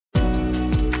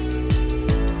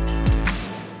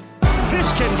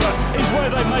This, Kindler, is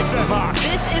where they make their mark.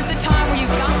 This is the time where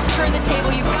you've got to turn the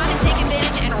table, you've got to take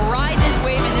advantage and ride this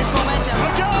wave and this momentum.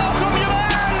 A goal from your man!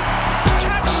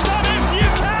 Catch them if you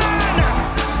can!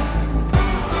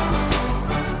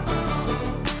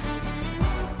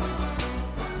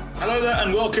 Hello there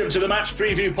and welcome to the Match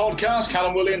Preview Podcast.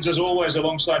 Callum Williams, as always,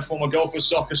 alongside former golfer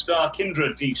soccer star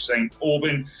Kyndra de St.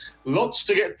 Aubin. Lots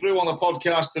to get through on the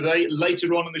podcast today.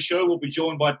 Later on in the show, we'll be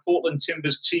joined by Portland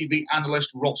Timbers TV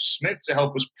analyst Ross Smith to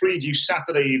help us preview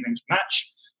Saturday evening's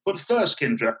match. But first,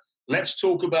 Kyndra, let's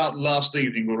talk about last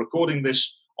evening. We're recording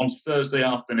this on Thursday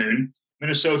afternoon.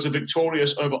 Minnesota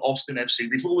victorious over Austin FC.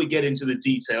 Before we get into the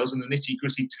details and the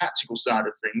nitty-gritty tactical side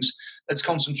of things, let's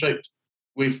concentrate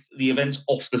with the events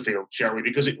off the field, shall we?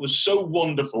 Because it was so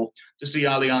wonderful to see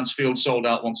Allianz Field sold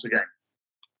out once again.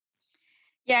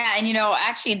 Yeah, and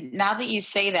actually, now that you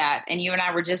say that, and you and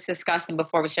I were just discussing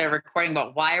before we started recording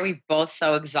about why are we both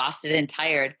so exhausted and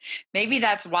tired, maybe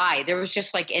that's why. There was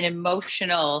just like an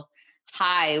emotional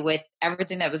high with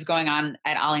everything that was going on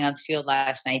at Allianz Field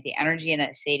last night, the energy in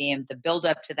that stadium, the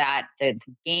build-up to that, the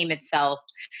game itself.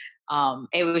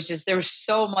 It was just, there was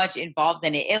so much involved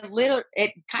in it.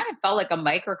 It kind of felt like a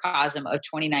microcosm of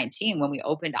 2019 when we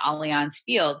opened Allianz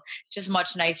Field, just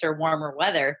much nicer, warmer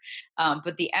weather.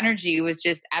 But the energy was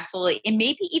just absolutely, and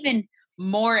maybe even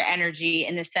more energy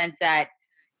in the sense that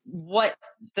what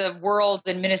the world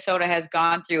in Minnesota has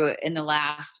gone through in the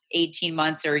last 18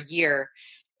 months or a year,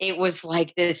 it was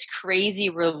like this crazy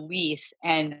release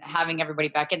and having everybody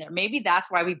back in there. Maybe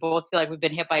that's why we both feel like we've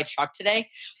been hit by a truck today.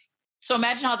 So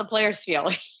imagine how the players feel.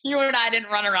 You and I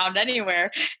didn't run around anywhere,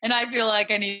 and I feel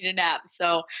like I need a nap.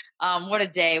 So what a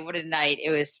day, what a night. It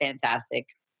was fantastic.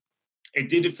 It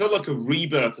did. It felt like a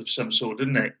rebirth of some sort,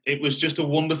 didn't it? It was just a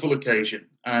wonderful occasion.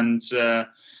 And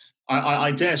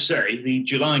I dare say the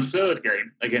July 3rd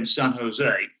game against San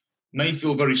Jose may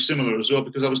feel very similar as well,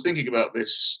 because I was thinking about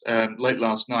this late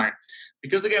last night.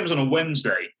 Because the game was on a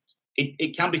Wednesday,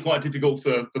 it can be quite difficult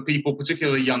for people,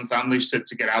 particularly young families,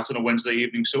 to get out on a Wednesday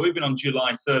evening. So even on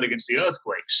July 3rd against the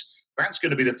Earthquakes, that's going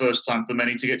to be the first time for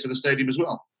many to get to the stadium as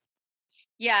well.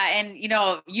 Yeah, and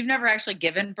you've never actually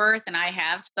given birth, and I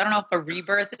have, so I don't know if a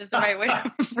rebirth is the right way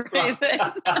to phrase it.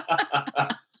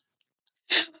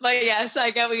 But yes,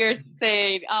 I get what you're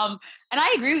saying. And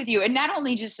I agree with you. And not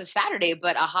only just a Saturday,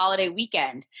 but a holiday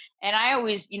weekend. And I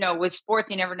always, with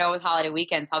sports, you never know with holiday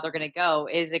weekends how they're going to go.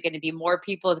 Is it going to be more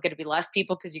people? Is it going to be less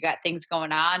people because you got things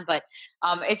going on? But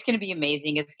it's going to be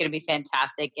amazing. It's going to be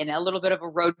fantastic. And a little bit of a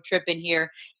road trip in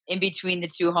here in between the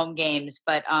two home games.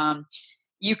 But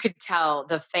you could tell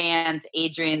the fans,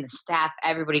 Adrian, the staff,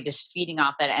 everybody just feeding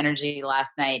off that energy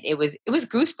last night. It was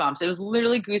goosebumps. It was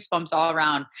literally goosebumps all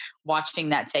around watching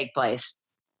that take place.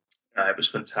 It was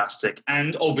fantastic.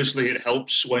 And obviously it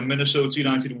helps when Minnesota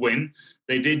United win.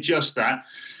 They did just that.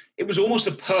 It was almost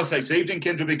a perfect evening,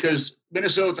 Kyndra, because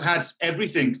Minnesota had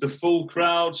everything. The full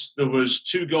crowd. There was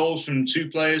 2 goals from 2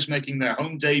 players making their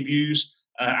home debuts.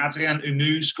 Adrien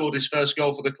Hunou scored his first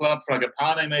goal for the club.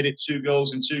 Fragapane made it 2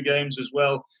 goals in 2 games as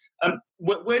well.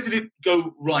 Where did it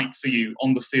go right for you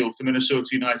on the field for Minnesota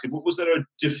United? Was there a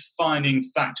defining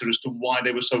factor as to why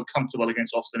they were so comfortable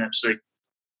against Austin FC?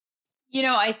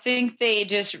 I think they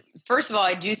just, first of all,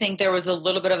 I do think there was a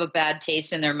little bit of a bad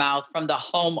taste in their mouth from the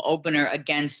home opener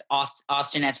against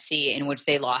Austin FC, in which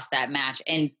they lost that match.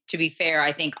 And to be fair,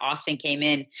 I think Austin came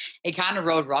in, it kind of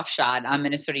rode roughshod on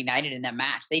Minnesota United in that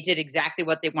match. They did exactly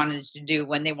what they wanted to do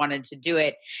when they wanted to do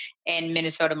it. And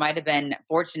Minnesota might have been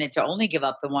fortunate to only give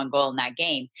up the 1 goal in that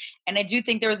game. And I do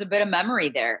think there was a bit of memory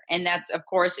there. And that's, of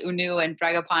course, Hunou and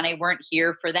Fragapane weren't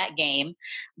here for that game.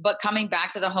 But coming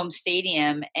back to the home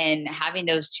stadium and having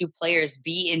those 2 players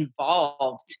be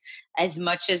involved as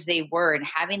much as they were, and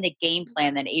having the game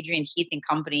plan that Adrian Heath and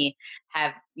company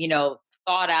have,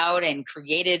 thought out and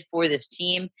created for this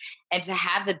team, and to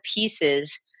have the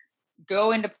pieces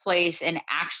go into place and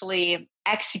actually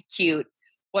execute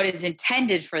what is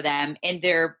intended for them in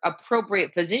their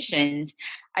appropriate positions,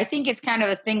 I think it's kind of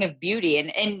a thing of beauty.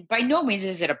 And by no means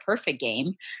is it a perfect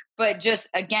game, but just,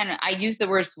 again, I use the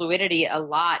word fluidity a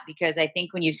lot, because I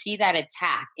think when you see that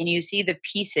attack and you see the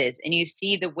pieces and you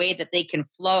see the way that they can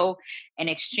flow and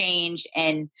exchange,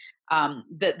 and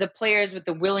the players with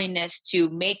the willingness to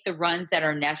make the runs that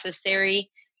are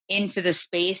necessary into the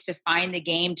space to find the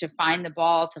game, to find the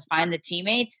ball, to find the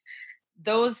teammates,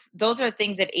 those are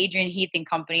things that Adrian Heath and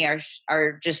company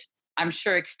are just, I'm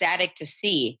sure, ecstatic to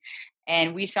see.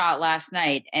 And we saw it last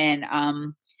night. And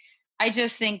I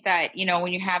just think that,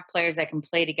 when you have players that can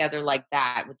play together like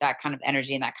that, with that kind of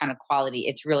energy and that kind of quality,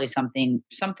 it's really something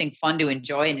fun to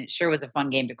enjoy. And it sure was a fun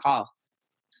game to call.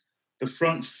 The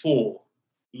front 4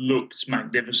 looked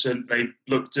magnificent. They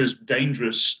looked as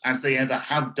dangerous as they ever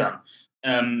have done.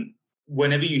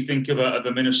 Whenever you think of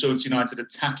a Minnesota United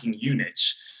attacking unit,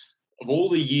 of all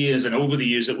the years and over the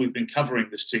years that we've been covering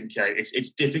this team, Kay, it's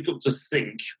difficult to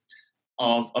think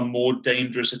of a more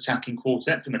dangerous attacking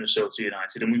quartet for Minnesota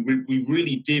United. And we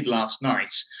really did last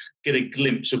night get a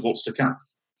glimpse of what's to come.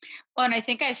 Well, and I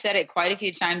think I said it quite a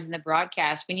few times in the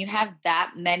broadcast, when you have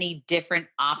that many different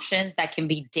options that can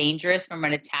be dangerous from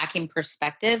an attacking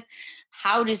perspective,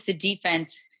 how does the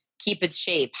defense keep its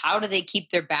shape? How do they keep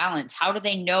their balance? How do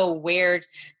they know where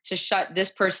to shut this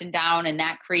person down and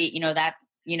that create,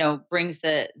 brings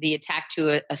the attack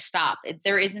to a stop?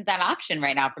 There isn't that option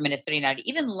right now for Minnesota United.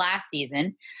 Even last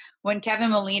season, when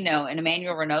Kevin Molino and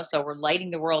Emmanuel Reynoso were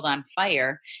lighting the world on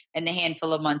fire in the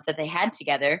handful of months that they had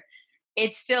together,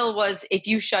 it still was, if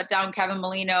you shut down Kevin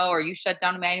Molino or you shut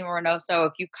down Emmanuel Reynoso,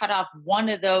 if you cut off one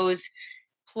of those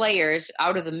players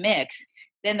out of the mix,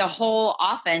 then the whole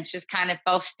offense just kind of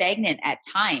fell stagnant at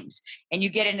times. And you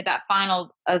get into that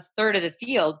final third of the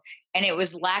field, and it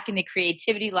was lacking the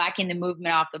creativity, lacking the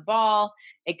movement off the ball.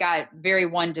 It got very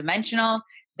one-dimensional.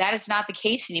 That is not the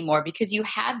case anymore, because you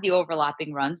have the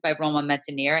overlapping runs by Roman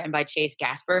Metzger and by Chase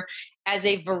Gasper as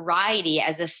a variety,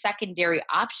 as a secondary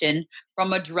option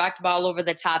from a direct ball over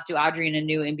the top to Adrien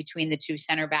Hunou in between the two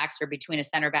center backs, or between a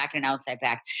center back and an outside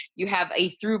back. You have a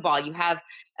through ball. You have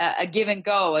a give and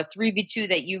go, a 3v2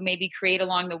 that you maybe create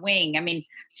along the wing. I mean,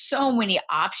 so many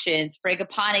options.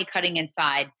 Fragapane cutting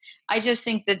inside. I just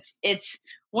think that it's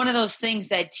one of those things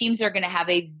that teams are going to have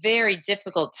a very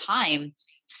difficult time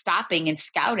stopping and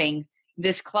scouting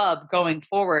this club going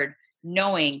forward,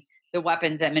 knowing the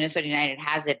weapons that Minnesota United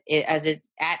has as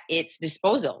it's at its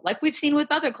disposal. Like we've seen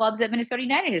with other clubs that Minnesota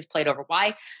United has played over.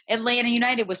 Why Atlanta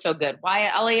United was so good.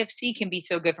 Why LAFC can be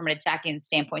so good from an attacking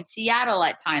standpoint. Seattle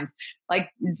at times. Like,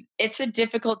 it's a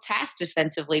difficult task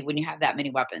defensively when you have that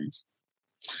many weapons.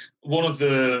 One of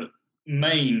the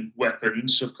main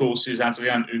weapons, of course, is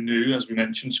Adrien Hunou, as we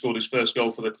mentioned, scored his first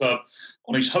goal for the club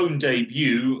on his home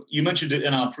debut. You mentioned it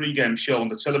in our pre-game show on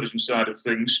the television side of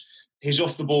things. His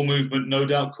off-the-ball movement no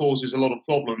doubt causes a lot of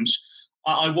problems.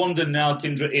 I wonder now,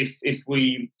 Kyndra, if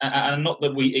we, and not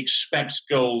that we expect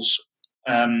goals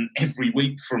every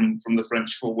week from the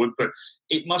French forward, but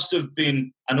it must have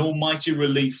been an almighty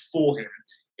relief for him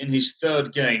in his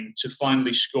third game to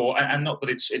finally score. And not that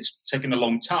it's taken a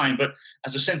long time, but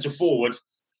as a centre forward,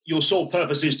 your sole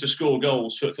purpose is to score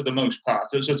goals for the most part.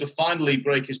 So to finally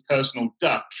break his personal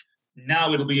duck,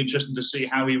 now it'll be interesting to see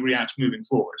how he reacts moving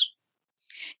forward.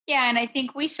 Yeah, and I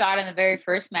think we saw it in the very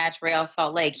first match, Real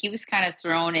Salt Lake. He was kind of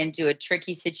thrown into a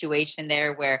tricky situation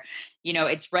there where,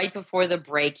 it's right before the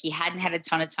break. He hadn't had a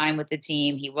ton of time with the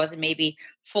team. He wasn't maybe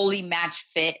fully match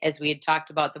fit, as we had talked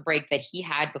about the break that he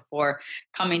had before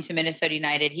coming to Minnesota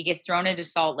United. He gets thrown into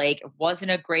Salt Lake. It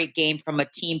wasn't a great game from a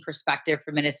team perspective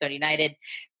for Minnesota United.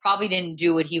 Probably didn't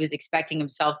do what he was expecting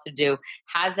himself to do.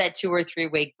 Has that 2 or 3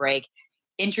 week break.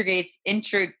 Integrates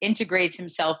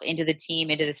himself into the team,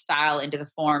 into the style, into the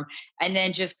form, and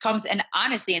then just comes and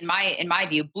honestly, in my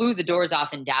view, blew the doors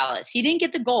off in Dallas. He didn't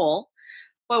get the goal,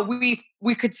 but we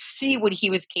could see what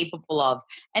he was capable of.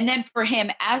 And then for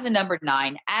him as a number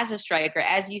 9, as a striker,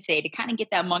 as you say, to kind of get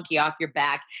that monkey off your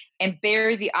back and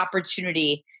bear the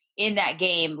opportunity in that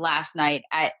game last night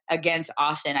against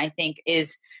Austin, I think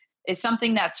is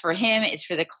something that's for him, it's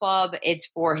for the club, it's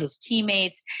for his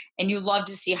teammates, and you love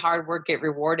to see hard work get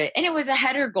rewarded. And it was a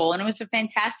header goal, and it was a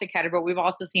fantastic header, but we've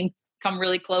also seen come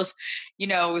really close,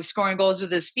 scoring goals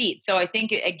with his feet. So I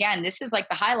think, again, this is like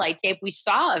the highlight tape we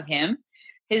saw of him,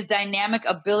 his dynamic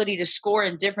ability to score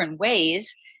in different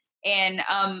ways, and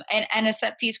a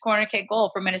set-piece corner kick goal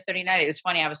for Minnesota United. It was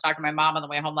funny. I was talking to my mom on the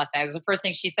way home last night. It was the first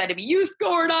thing she said to me, "You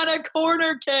scored on a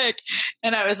corner kick."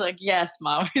 And I was like, "Yes,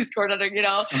 Mom, we scored on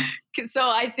a, So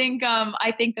I think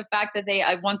the fact that they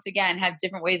once again have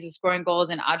different ways of scoring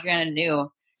goals, and Adrien Hunou,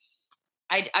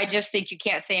 I just think you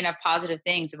can't say enough positive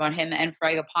things about him and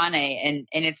Fragapane.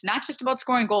 And it's not just about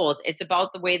scoring goals. It's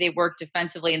about the way they work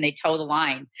defensively and they toe the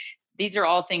line. These are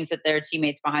all things that their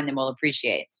teammates behind them will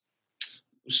appreciate.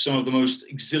 Some of the most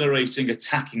exhilarating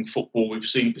attacking football we've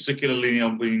seen, particularly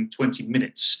in the 20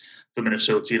 minutes for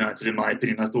Minnesota United, in my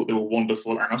opinion. I thought they were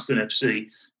wonderful, and Austin FC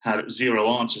had 0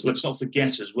 answers. Let's not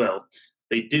forget as well,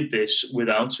 they did this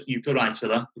without Jukka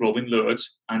Raitala, Robin Lod,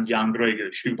 and Jan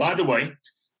Gregus, who, by the way,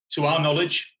 to our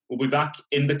knowledge, will be back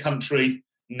in the country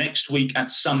next week at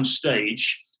some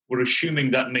stage. We're assuming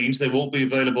that means they won't be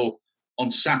available on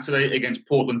Saturday against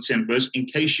Portland Timbers. In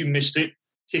case you missed it,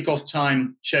 kickoff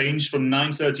time changed from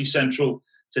 9:30 Central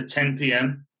to 10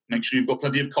 p.m. Make sure you've got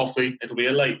plenty of coffee. It'll be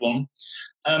a late one.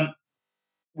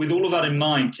 With all of that in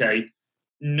mind, Kay,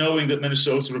 knowing that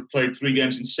Minnesota have played 3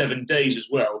 games in 7 days as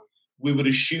well, we would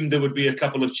assume there would be a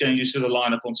couple of changes to the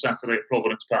lineup on Saturday at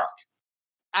Providence Park.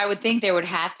 I would think there would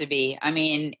have to be. I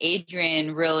mean,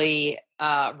 Adrian really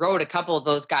rode a couple of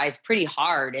those guys pretty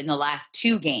hard in the last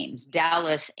 2 games,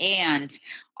 Dallas and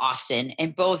Austin,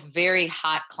 in both very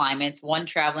hot climates, one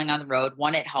traveling on the road,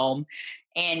 one at home.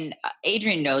 And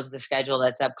Adrian knows the schedule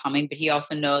that's upcoming, but he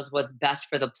also knows what's best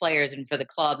for the players and for the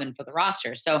club and for the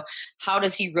roster. So how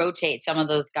does he rotate some of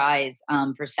those guys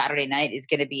for Saturday night is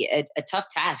going to be a tough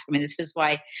task. I mean, this is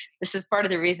part of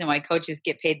the reason why coaches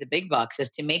get paid the big bucks, is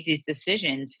to make these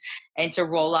decisions and to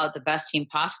roll out the best team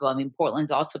possible. I mean,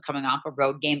 Portland's also coming off a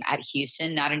road game at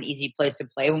Houston, not an easy place to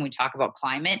play when we talk about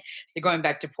climate. They're going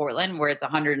back to Portland where it's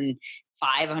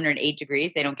 108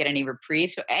 degrees. They don't get any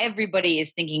reprieve. So everybody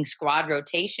is thinking squad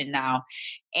rotation now.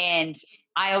 And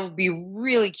I'll be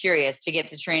really curious to get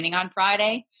to training on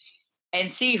Friday and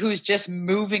see who's just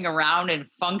moving around and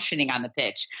functioning on the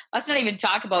pitch. Let's not even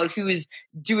talk about who's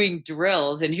doing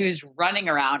drills and who's running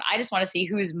around. I just want to see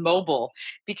who's mobile,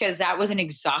 because that was an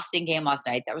exhausting game last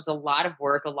night. That was a lot of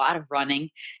work, a lot of running,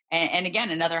 and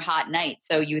again, another hot night.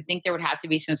 So you would think there would have to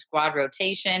be some squad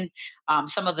rotation.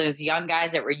 Some of those young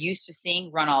guys that we're used to seeing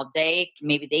run all day,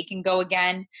 maybe they can go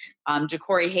again.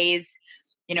 Ja'Cory Hayes,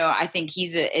 I think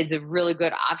is a really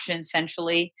good option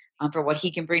centrally. For what he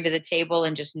can bring to the table,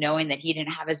 and just knowing that he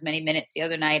didn't have as many minutes the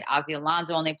other night. Ozzie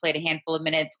Alonso only played a handful of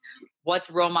minutes. What's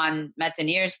Roman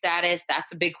Metanier's status?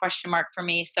 That's a big question mark for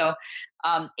me. So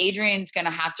Adrian's going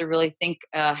to have to really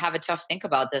have a tough think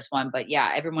about this one. But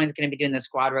yeah, everyone's going to be doing the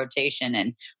squad rotation,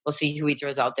 and we'll see who he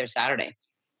throws out there Saturday.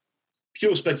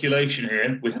 Pure speculation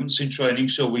here. We haven't seen training,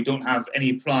 so we don't have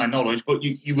any prior knowledge. But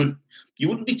you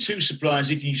wouldn't be too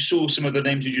surprised if you saw some of the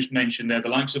names you just mentioned there, the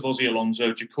likes of Ozzie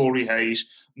Alonso, Ja'Cory Hayes,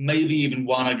 maybe even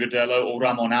Juan Agudelo or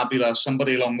Ramon Abila,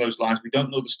 somebody along those lines. We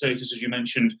don't know the status, as you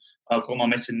mentioned, of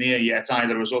Roman Metanier yet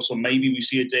either. As also, maybe we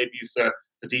see a debut for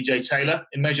DJ Taylor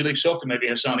in Major League Soccer. Maybe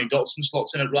Hassani Dotson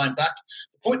slots in at right back.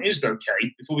 The point is, though,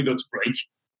 Kay, before we go to break,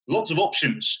 lots of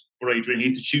options for Adrian here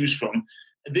to choose from.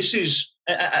 This is,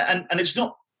 and it's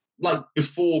not like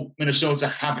before Minnesota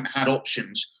haven't had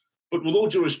options, but with all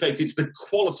due respect, it's the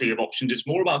quality of options. It's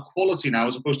more about quality now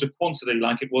as opposed to quantity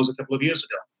like it was a couple of years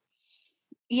ago.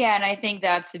 Yeah, and I think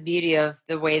that's the beauty of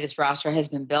the way this roster has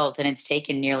been built, and it's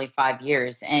taken nearly 5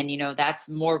 years. And, that's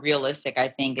more realistic, I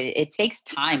think. It takes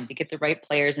time to get the right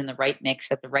players in the right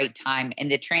mix at the right time.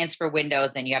 And the transfer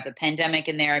windows, then you have the pandemic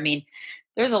in there. I mean,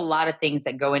 there's a lot of things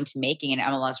that go into making an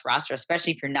MLS roster,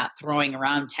 especially if you're not throwing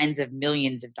around tens of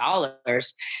millions of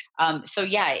dollars. So,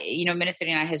 yeah, Minnesota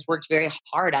United has worked very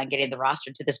hard on getting the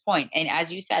roster to this point. And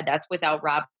as you said, that's without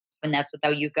Rob, and that's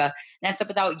without Yuka, and that's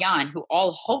without Jan, who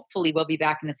all hopefully will be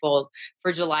back in the fold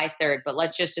for July 3rd. But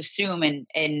let's just assume and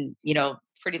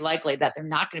pretty likely that they're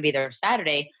not going to be there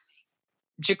Saturday.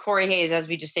 Ja'Cory Hayes, as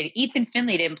we just said, Ethan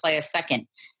Finley didn't play a second.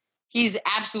 He's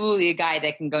absolutely a guy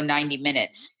that can go 90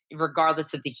 minutes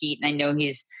regardless of the heat. And I know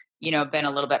he's, been a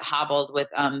little bit hobbled with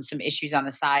some issues on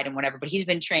the side and whatever, but he's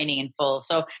been training in full.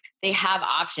 So they have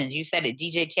options. You said it,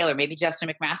 DJ Taylor, maybe Justin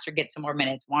McMaster gets some more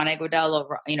minutes. Juan Agudelo,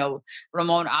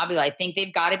 Ramon Abila. I think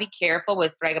they've got to be careful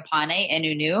with Fragapane and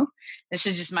Ununu. This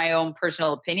is just my own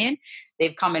personal opinion.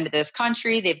 They've come into this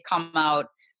country. They've come out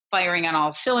firing on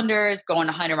all cylinders, going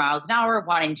 100 miles an hour,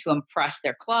 wanting to impress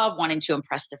their club, wanting to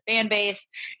impress their fan base.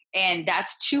 And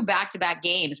that's 2 back-to-back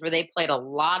games where they played a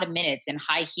lot of minutes in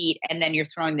high heat, and then you're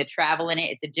throwing the travel in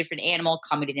it. It's a different animal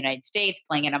coming to the United States,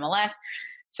 playing in MLS.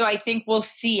 So I think we'll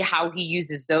see how he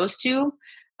uses those two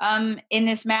in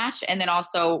this match. And then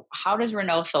also, how does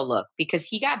Reynoso look? Because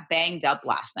he got banged up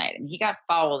last night, and he got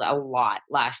fouled a lot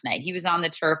last night. He was on the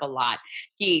turf a lot.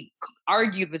 He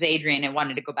argued with Adrian and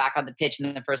wanted to go back on the pitch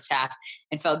in the first half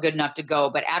and felt good enough to go.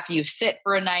 But after you sit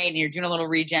for a night and you're doing a little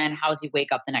regen, how does he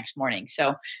wake up the next morning?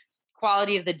 So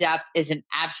quality of the depth is an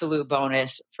absolute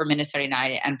bonus for Minnesota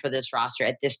United and for this roster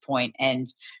at this point. And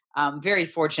very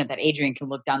fortunate that Adrian can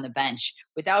look down the bench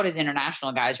without his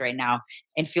international guys right now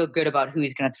and feel good about who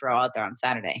he's going to throw out there on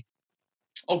Saturday.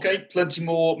 Okay, plenty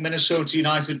more Minnesota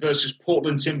United versus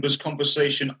Portland Timbers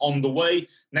conversation on the way.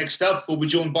 Next up, we'll be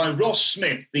joined by Ross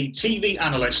Smith, the TV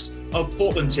analyst of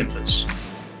Portland Timbers.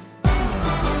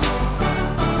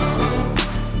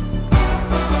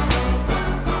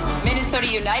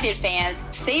 Minnesota United fans,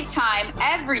 save time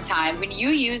every time when you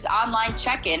use online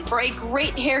check-in for a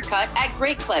great haircut at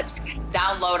Great Clips.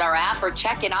 Download our app or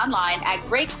check in online at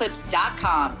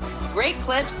greatclips.com. Great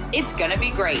Clips, it's gonna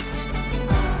be great.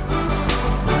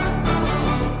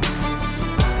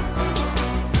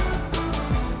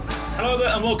 Hello there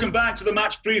and welcome back to the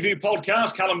Match Preview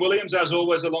Podcast. Callum Williams, as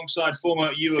always, alongside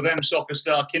former U of M soccer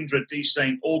star Kindred D.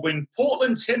 St. Aubin.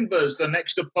 Portland Timbers, the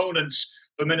next opponents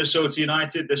for Minnesota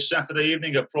United this Saturday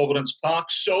evening at Providence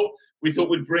Park. So we thought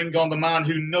we'd bring on the man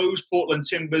who knows Portland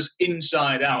Timbers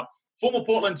inside out. Former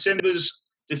Portland Timbers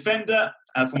defender,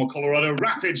 former Colorado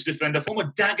Rapids defender,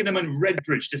 former Dagenham and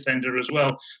Redbridge defender as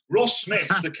well. Ross Smith,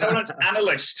 the current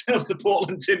analyst of the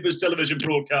Portland Timbers television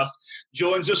broadcast,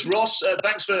 joins us. Ross,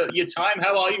 thanks for your time.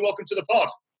 How are you? Welcome to the pod.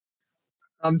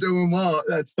 I'm doing well.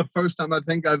 It's the first time I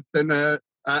think I've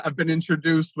been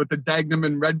introduced with the Dagenham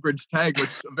and Redbridge tag,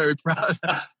 which I'm very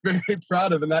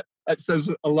proud of, and that says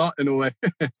a lot in a way.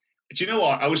 Do you know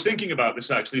what? I was thinking about this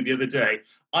actually the other day.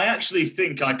 I actually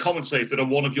think I commentated on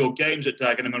one of your games at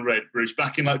Dagenham and Redbridge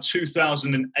back in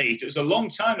 2008. It was a long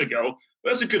time ago,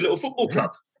 but that's a good little football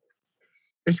club.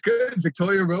 It's good.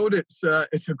 Victoria Road, it's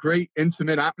a great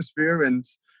intimate atmosphere, and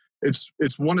it's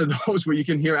one of those where you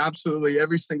can hear absolutely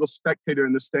every single spectator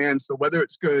in the stands. So whether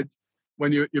it's good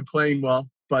when you're playing well,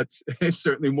 but it's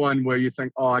certainly one where you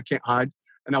think, oh, I can't hide,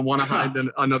 and I want to hide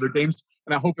on other games.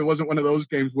 And I hope it wasn't one of those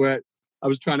games where I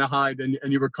was trying to hide and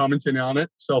you were commenting on it.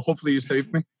 So hopefully you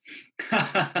saved me.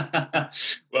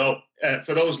 Well,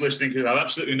 for those listening who have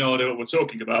absolutely no idea what we're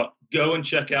talking about, go and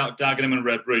check out Dagenham and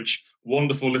Redbridge.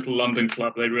 Wonderful little London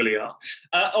club. They really are.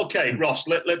 Okay, Ross,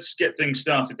 let's get things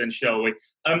started then, shall we?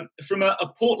 From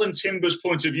a Portland Timbers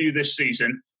point of view this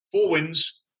season, 4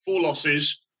 wins, 4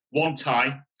 losses, 1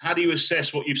 tie. How do you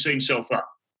assess what you've seen so far?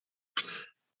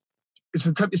 It's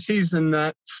the type of season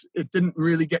that it didn't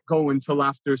really get going until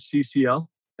after CCL.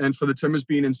 And for the Timbers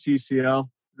being in CCL,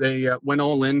 they went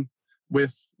all in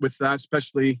with that,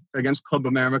 especially against Club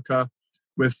America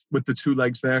with the 2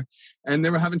 legs there. And they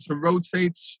were having to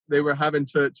rotate. They were having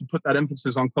to put that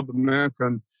emphasis on Club America.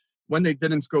 And when they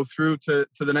didn't go through to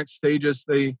the next stages,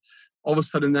 they all of a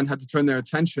sudden then had to turn their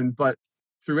attention. But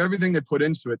through everything they put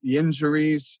into it, the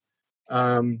injuries,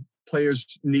 players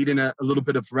needing a little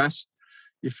bit of rest,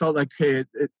 you felt like, hey,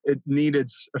 it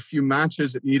needed a few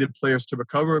matches. It needed players to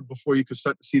recover before you could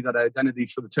start to see that identity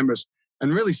for the Timbers.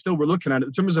 And really still we're looking at it.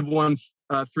 The Timbers have won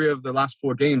 3 of the last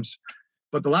 4 games.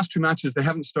 But the last 2 matches, they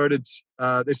haven't started.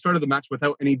 They started the match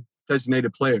without any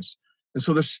designated players. And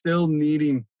so they're still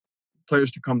needing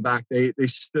players to come back. They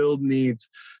still need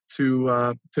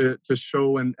to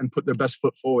show and put their best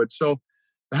foot forward. So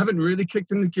they haven't really kicked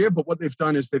in the gear. But what they've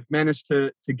done is they've managed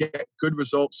to get good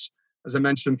results. As I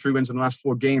mentioned, 3 wins in the last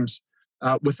 4 games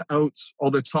without all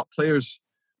their top players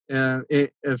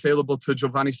available to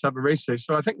Giovanni Savarese.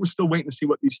 So I think we're still waiting to see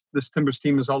what this Timbers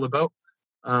team is all about,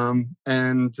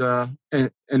 and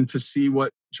to see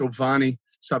what Giovanni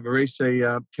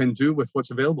Savarese can do with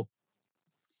what's available.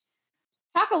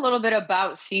 Talk a little bit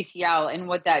about CCL and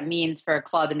what that means for a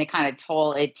club and the kind of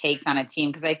toll it takes on a team,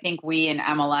 because I think we in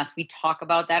MLS, we talk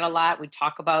about that a lot. We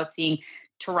talk about seeing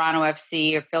Toronto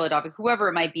FC or Philadelphia, whoever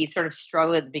it might be, sort of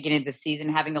struggle at the beginning of the season,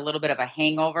 having a little bit of a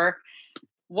hangover.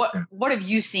 What have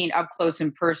you seen up close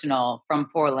and personal from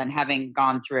Portland, having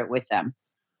gone through it with them?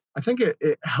 I think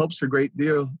it helps a great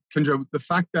deal, Kendra. The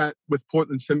fact that with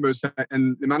Portland Timbers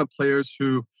and the amount of players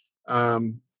who,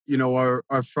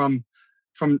 are from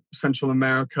Central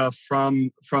America,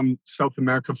 from South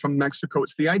America, from Mexico,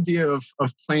 it's the idea of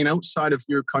playing outside of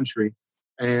your country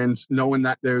and knowing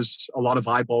that there's a lot of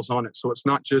eyeballs on it. So it's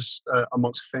not just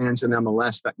amongst fans in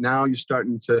MLS, that now you're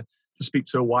starting to speak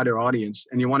to a wider audience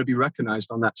and you want to be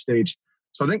recognized on that stage.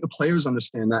 So I think the players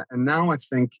understand that. And now I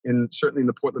think certainly in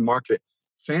the Portland market,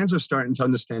 fans are starting to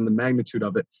understand the magnitude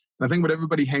of it. And I think what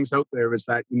everybody hangs out there is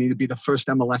that you need to be the first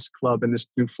MLS club in this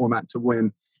new format to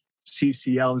win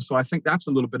CCL. And so I think that's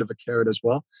a little bit of a carrot as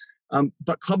well.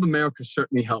 But Club America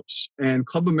certainly helps. And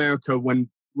Club America,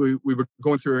 when we were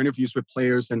going through our interviews with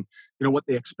players and, what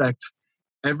they expect,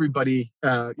 everybody,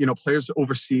 players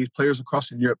overseas, players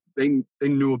across in Europe, they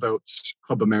knew about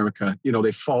Club America.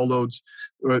 They followed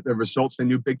the results. They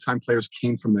knew big-time players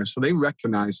came from there. So they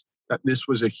recognized that this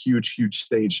was a huge, huge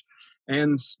stage.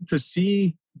 And to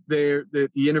see the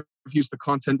interviews, the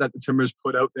content that the Timbers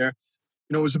put out there,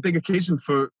 it was a big occasion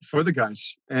for the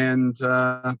guys. And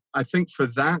I think for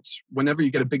that, whenever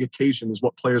you get a big occasion is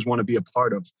what players want to be a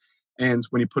part of. And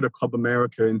when you put a Club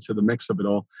America into the mix of it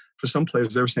all, for some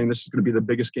players, they were saying this is going to be the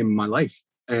biggest game of my life.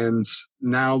 And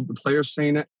now the players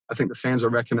saying it, I think the fans are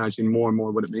recognizing more and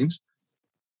more what it means.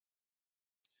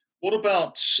 What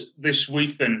about this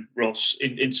week then, Ross,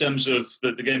 in terms of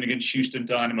the game against Houston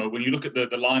Dynamo? When you look at the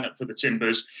lineup for the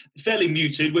Timbers, fairly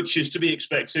muted, which is to be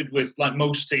expected with, like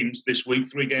most teams this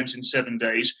week, 3 games in 7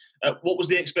 days. What was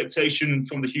the expectation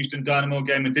from the Houston Dynamo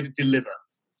game, and did it deliver?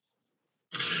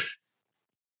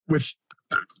 With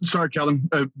Sorry, Callum,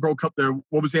 broke up there.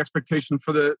 What was the expectation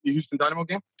for the Houston Dynamo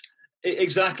game?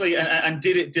 Exactly, and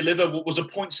did it deliver? Was a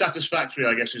point satisfactory,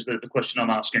 I guess, is the question I'm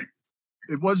asking.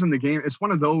 It was in the game. It's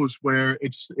one of those where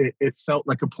it felt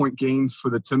like a point gained for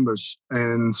the Timbers.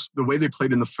 And the way they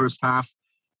played in the first half,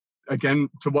 again,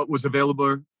 to what was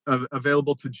available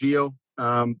to Gio,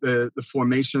 the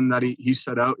formation that he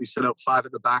set out. He set out 5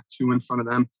 at the back, 2 in front of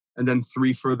them, and then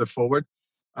 3 further forward.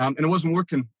 And it wasn't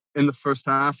working in the first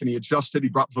half, and he adjusted. He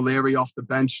brought Valeri off the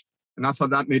bench, and I thought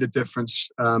that made a difference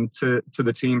to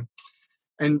the team.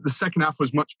 And the second half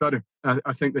was much better.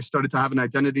 I think they started to have an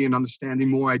identity and understanding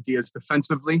more ideas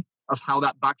defensively of how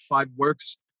that back 5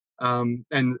 works. And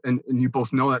you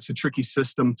both know that's a tricky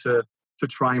system to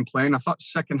try and play. And I thought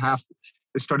second half,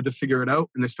 they started to figure it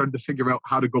out, and they started to figure out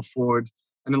how to go forward.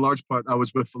 And in large part, that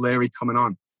was with Valeri coming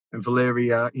on. And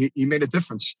Valeri, he made a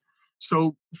difference.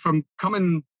 So from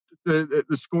coming the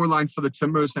scoreline for the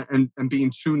Timbers and being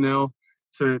 2-0,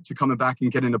 to coming back and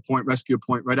getting rescue a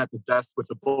point right at the death with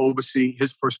the Bobasi,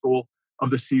 his first goal of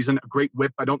the season, a great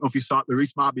whip. I don't know if you saw it,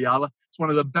 Luis Mabiala. It's one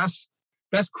of the best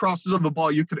crosses of a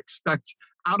ball you could expect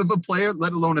out of a player,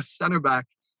 let alone a center back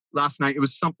last night. It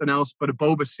was something else, but a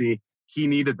Bobasi, he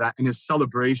needed that. And his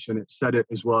celebration, it said it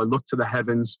as well. It looked to the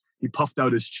heavens. He puffed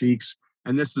out his cheeks.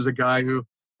 And this is a guy who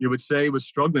you would say was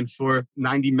struggling for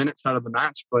 90 minutes out of the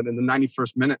match, but in the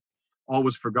 91st minute, all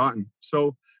was forgotten.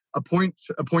 So a point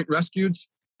rescued,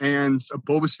 and a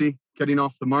Bobasi getting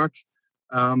off the mark.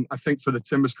 I think for the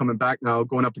Timbers coming back now,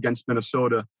 going up against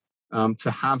Minnesota,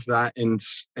 to have that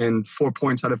and 4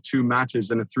 points out of 2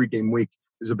 matches in a 3-game week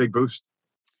is a big boost.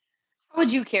 How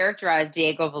would you characterize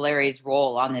Diego Valeri's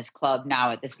role on this club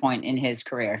now at this point in his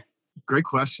career? Great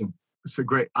question.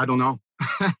 I don't know.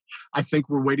 I think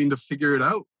we're waiting to figure it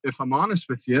out, if I'm honest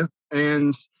with you.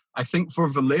 And I think for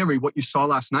Valeri, what you saw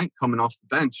last night coming off the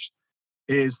bench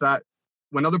is that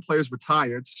when other players were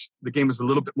tired, the game was a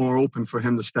little bit more open for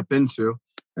him to step into.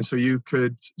 And so you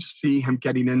could see him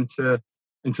getting into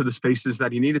the spaces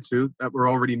that he needed to, that were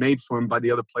already made for him by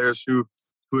the other players who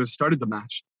had started the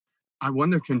match. I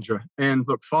wonder, Kendra, and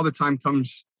look, Father Time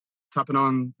comes tapping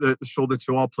on the shoulder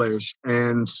to all players.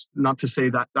 And not to say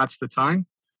that that's the time,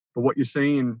 but what you're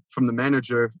saying from the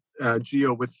manager,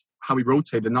 Gio, with how he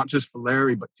rotated, not just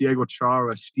Valeri, but Diego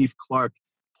Chara, Steve Clark,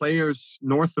 players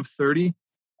north of 30,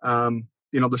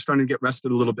 they're starting to get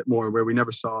rested a little bit more, where we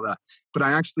never saw that. But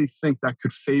I actually think that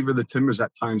could favor the Timbers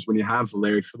at times when you have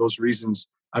Valeri, for those reasons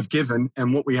I've given.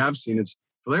 And what we have seen is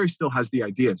Valeri still has the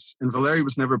ideas. And Valeri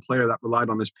was never a player that relied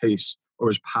on his pace or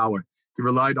his power. He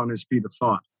relied on his speed of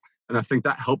thought. And I think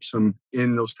that helps him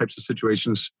in those types of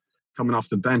situations coming off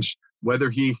the bench, whether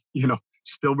he,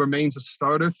 still remains a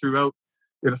starter throughout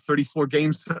 34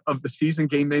 games of the season,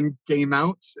 game in, game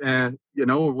out,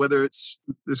 or whether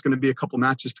there's going to be a couple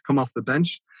matches to come off the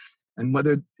bench, and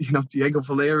whether, Diego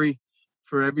Valeri,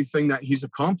 for everything that he's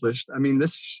accomplished. I mean,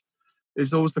 this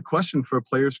is always the question for a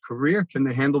player's career. Can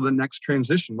they handle the next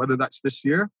transition, whether that's this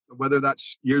year or whether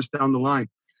that's years down the line?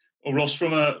 Well, Ross,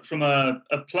 from a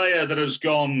player that has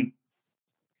gone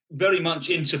very much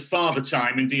into father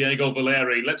time in Diego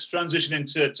Valeri, let's transition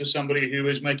into somebody who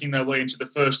is making their way into the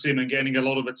first team and gaining a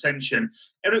lot of attention.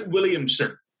 Eric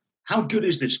Williamson. How good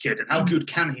is this kid, and how good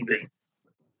can he be?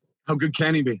 How good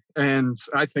can he be? And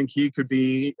I think he could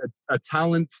be a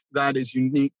talent that is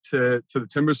unique to the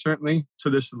Timbers, certainly, to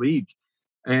this league.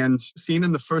 And seen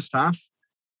in the first half,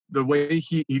 the way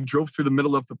he drove through the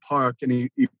middle of the park and he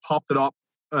popped it up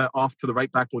off to the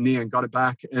right back Bonilla and got it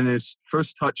back. And his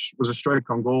first touch was a strike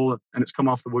on goal, and it's come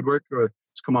off the woodwork, or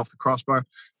it's come off the crossbar.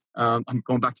 I'm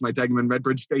going back to my Dagenham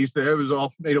Redbridge days there. It was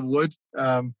all made of wood.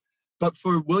 But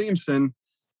for Williamson,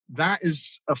 that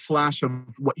is a flash of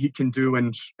what he can do.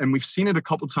 And we've seen it a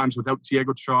couple times without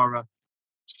Diego Chara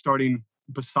starting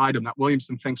beside him, that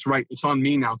Williamson thinks, right, it's on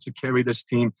me now to carry this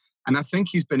team. And I think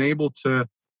he's been able to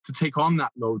take on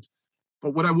that load.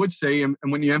 But what I would say, and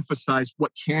when you emphasize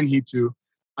what can he do,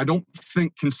 I don't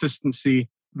think consistency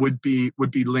would be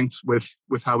linked with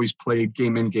how he's played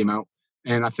game in, game out.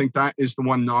 And I think that is the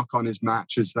one knock on his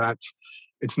match, is that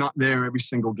it's not there every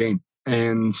single game.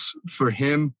 And for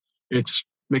him, it's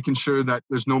making sure that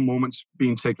there's no moments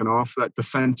being taken off, that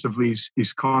defensively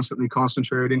he's constantly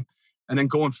concentrating. And then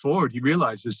going forward, he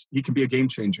realizes he can be a game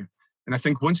changer. And I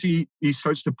think once he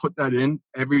starts to put that in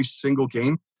every single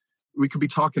game, we could be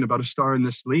talking about a star in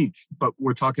this league, but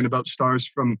we're talking about stars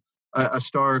from a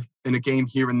star in a game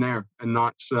here and there, and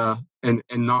not and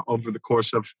not over the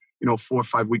course of 4 or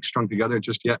 5 weeks strung together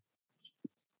just yet.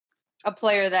 A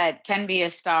player that can be a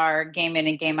star game in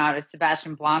and game out is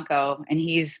Sebastian Blanco, and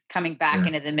he's coming back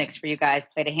into the mix for you guys.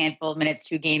 Played a handful of minutes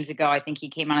 2 games ago. I think he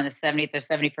came on in the 70th or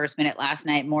 71st minute last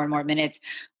night, more and more minutes.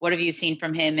 What have you seen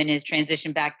from him in his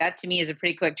transition back? That to me is a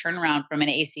pretty quick turnaround from an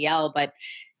ACL, but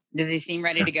does he seem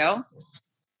ready to go?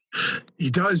 He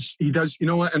does. You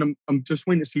know what? And I'm just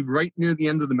waiting to see right near the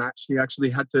end of the match. He actually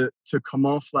had to come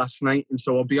off last night, and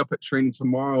so I'll be up at training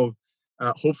tomorrow.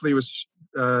 Hopefully, it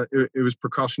was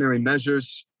precautionary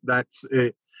measures. I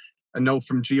know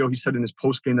from Gio, he said in his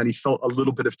post game that he felt a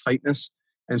little bit of tightness,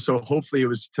 and so hopefully it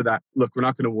was to that. Look, we're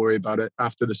not going to worry about it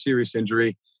after the serious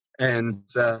injury and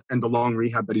the long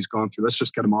rehab that he's gone through. Let's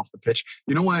just get him off the pitch.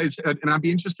 You know what? And I'd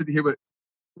be interested to hear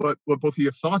what both of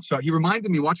your thoughts are. He reminded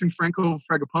me watching Franco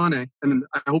Fragapane, and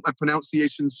I hope my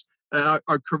pronunciations are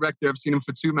correct there. I've seen him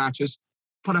for 2 matches,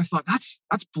 but I thought that's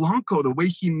Blanco, the way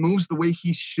he moves, the way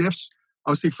he shifts.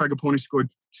 Obviously, Fragapane scored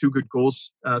 2 good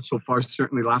goals so far,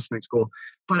 certainly last night's goal.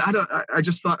 But I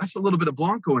just thought that's a little bit of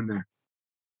Blanco in there.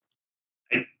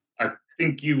 I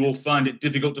think you will find it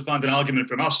difficult to find an argument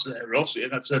from us there, Ross. Yeah,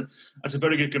 that's a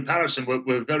very good comparison.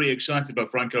 We're very excited about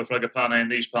Franco Fragapane in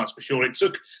these parts for sure. It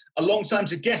took a long time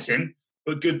to get him,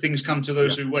 but good things come to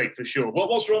those who wait for sure.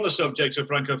 Whilst we're on the subject of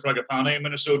Franco Fragapane and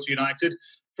Minnesota United,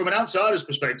 from an outsider's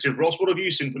perspective, Ross, what have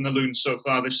you seen from the Loons so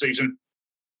far this season?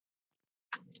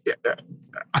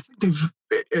 I think they've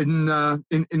in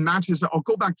matches. I'll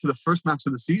go back to the first match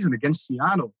of the season against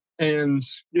Seattle, and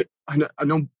I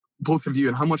know both of you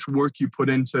and how much work you put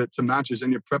into matches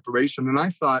and your preparation. And I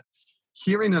thought,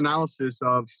 hearing analysis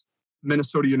of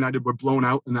Minnesota United were blown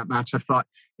out in that match, I thought,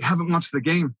 you haven't watched the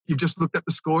game. You've just looked at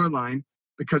the score line,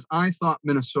 because I thought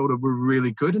Minnesota were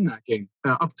really good in that game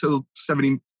up to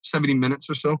 70 minutes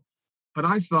or so. But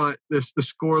I thought the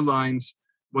score lines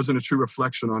wasn't a true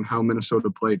reflection on how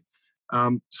Minnesota played.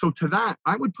 So to that,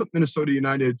 I would put Minnesota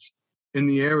United in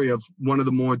the area of one of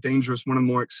the more dangerous, one of the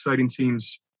more exciting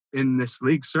teams in this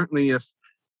league. Certainly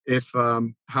if how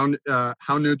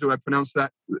new do I pronounce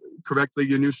that correctly?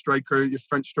 Your new striker, your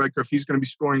French striker, if he's going to be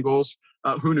scoring goals,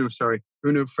 Hunu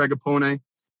Fragapane,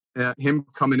 him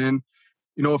coming in.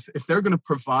 You know, if they're going to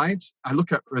provide, I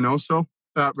look at Reynoso.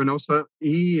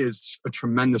 He is a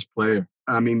tremendous player.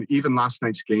 I mean, even last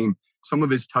night's game, some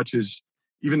of his touches,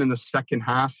 even in the second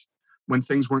half, when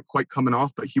things weren't quite coming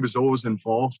off, but he was always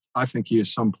involved. I think he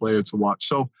is some player to watch.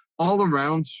 So all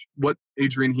around, what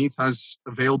Adrian Heath has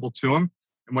available to him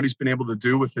and what he's been able to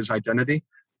do with his identity,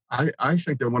 I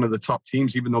think they're one of the top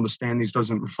teams, even though the standings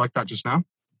doesn't reflect that just now.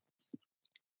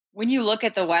 When you look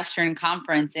at the Western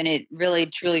Conference, and it really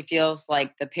truly feels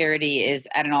like the parity is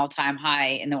at an all-time high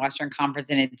in the Western Conference,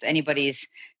 and it's anybody's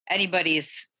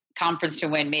conference to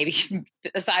win, maybe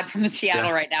aside from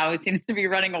Seattle right now, who seems to be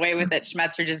running away with it.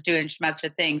 Schmetzer just doing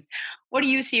Schmetzer things. What do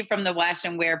you see from the West,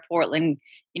 and where Portland,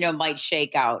 might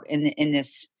shake out in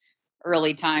this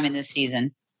early time in this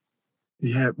season?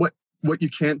 Yeah, what you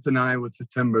can't deny with the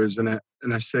Timbers, and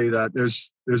I say that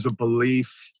there's a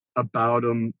belief about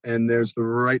them, and there's the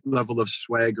right level of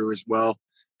swagger as well.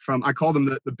 I call them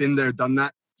the been there, done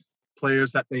that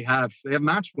players that they have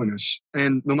match winners,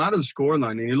 and no matter the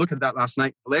scoreline, and you look at that last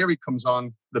night, Valeri comes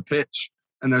on the pitch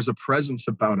and there's a presence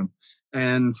about him,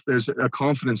 and there's a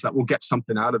confidence that we'll get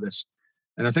something out of this.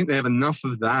 And I think they have enough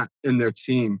of that in their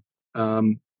team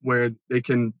where they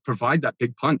can provide that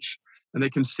big punch, and they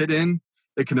can sit in,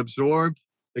 they can absorb,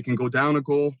 they can go down a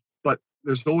goal, but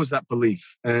there's always that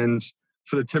belief. And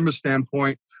for the Timbers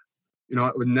standpoint,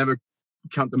 I would never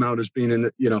count them out as being in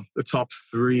the top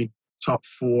 3, top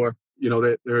 4.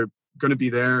 They're going to be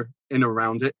there in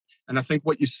around it. And I think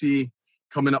what you see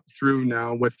coming up through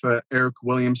now with Eric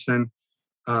Williamson,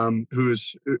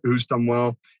 who's done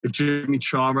well. If Jimmy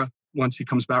Chara, once he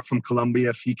comes back from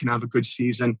Colombia, if he can have a good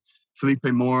season, Felipe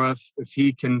Mora, if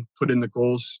he can put in the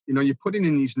goals, you're putting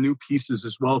in these new pieces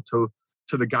as well to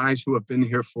the guys who have been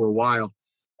here for a while.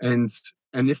 And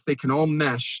if they can all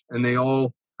mesh and they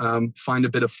all find a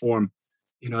bit of form,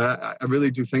 I really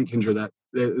do think, Kendra, that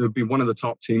it'll be one of the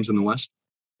top teams in the West.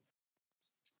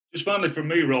 Just finally from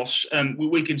me, Ross,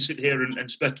 we can sit here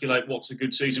and speculate what's a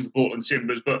good season for Portland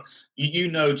Timbers, but you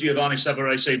know Giovanni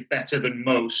Savarese better than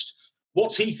most.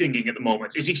 What's he thinking at the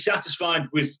moment? Is he satisfied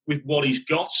with what he's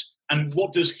got? And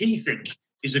what does he think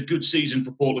is a good season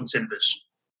for Portland Timbers?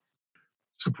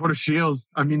 Supporter Shield.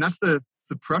 I mean, that's the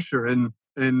pressure in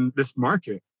this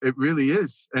market. It really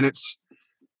is. And it's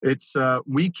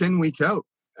week in, week out.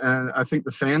 And I think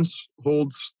the fans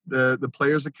hold the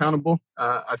players accountable.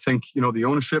 I think, the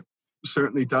ownership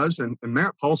certainly does. And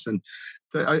Merritt Paulson,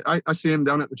 I see him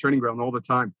down at the training ground all the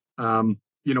time.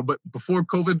 But before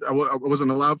COVID, I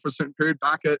wasn't allowed for a certain period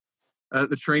back at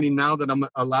the training now that I'm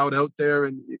allowed out there,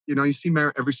 and you see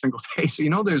Merritt every single day. So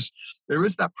there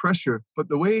is that pressure, but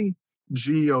the way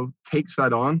Gio takes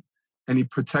that on and he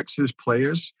protects his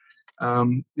players.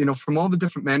 From all the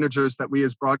different managers that we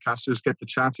as broadcasters get to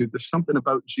chat to, there's something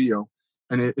about Gio,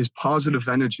 and his positive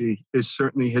energy is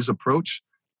certainly his approach.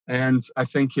 And I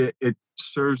think it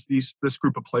serves this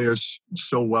group of players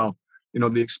so well.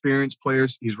 The experienced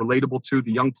players he's relatable to,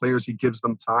 the young players he gives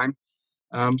them time.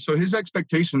 So his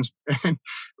expectations,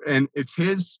 and it's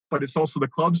his, but it's also the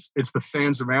club's, it's the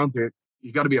fans around it.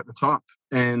 You got to be at the top,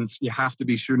 and you have to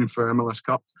be shooting for MLS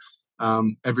Cup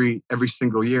every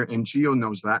single year. And Gio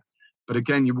knows that. But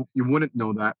again, you wouldn't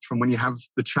know that from when you have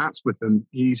the chats with him.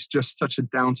 He's just such a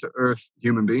down-to-earth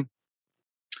human being.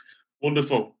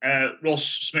 Wonderful. Ross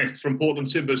Smith from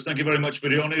Portland Timbers, thank you very much for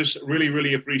the honours. Really,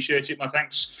 really appreciate it. My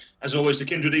thanks, as always, to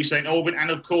Kyndra de St. Aubin, and,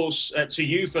 of course, to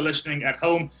you for listening at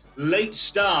home. Late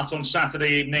start on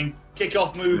Saturday evening.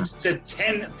 Kickoff moved to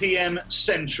 10 p.m.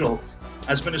 Central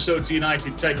as Minnesota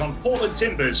United take on Portland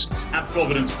Timbers at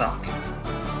Providence Park.